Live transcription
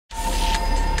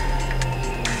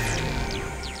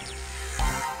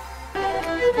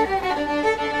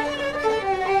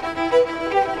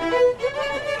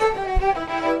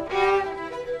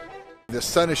the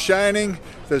sun is shining,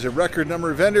 there's a record number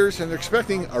of vendors, and they're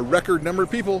expecting a record number of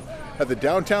people at the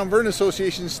Downtown Vernon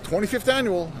Association's 25th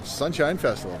Annual Sunshine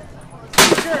Festival.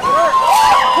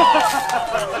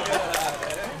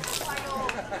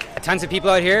 Tons of people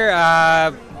out here.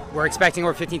 We're expecting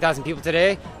over 15,000 people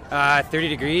today. 30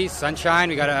 degrees, sunshine.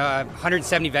 We got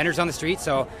 170 vendors on the street,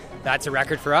 so that's a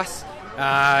record for us.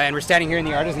 And we're standing here in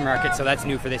the artisan market, so that's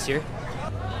new for this year.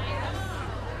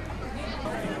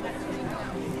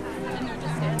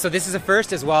 So this is a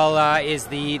first, as well is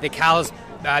the Cal's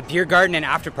beer garden and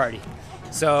after party.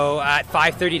 So at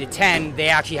 5:30 to 10, they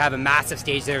actually have a massive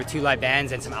stage there with 2 live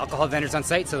bands and some alcohol vendors on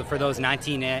site. So for those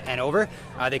 19 and over,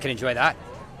 they can enjoy that.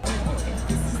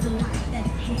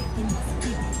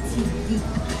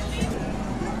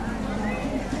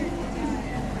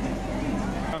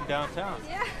 From downtown.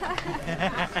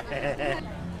 Yeah.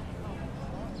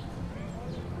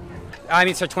 I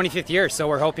mean, it's our 25th year, so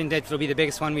we're hoping that it'll be the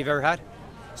biggest one we've ever had.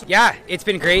 Yeah, it's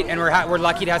been great, and we're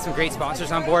lucky to have some great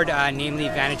sponsors on board, namely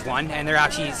Vantage One, and they're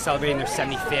actually celebrating their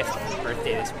 75th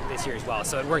birthday this year as well,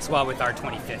 so it works well with our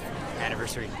 25th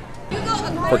anniversary.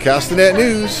 For Castanet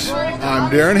News,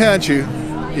 I'm Darren Hanchu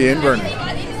in Vernon.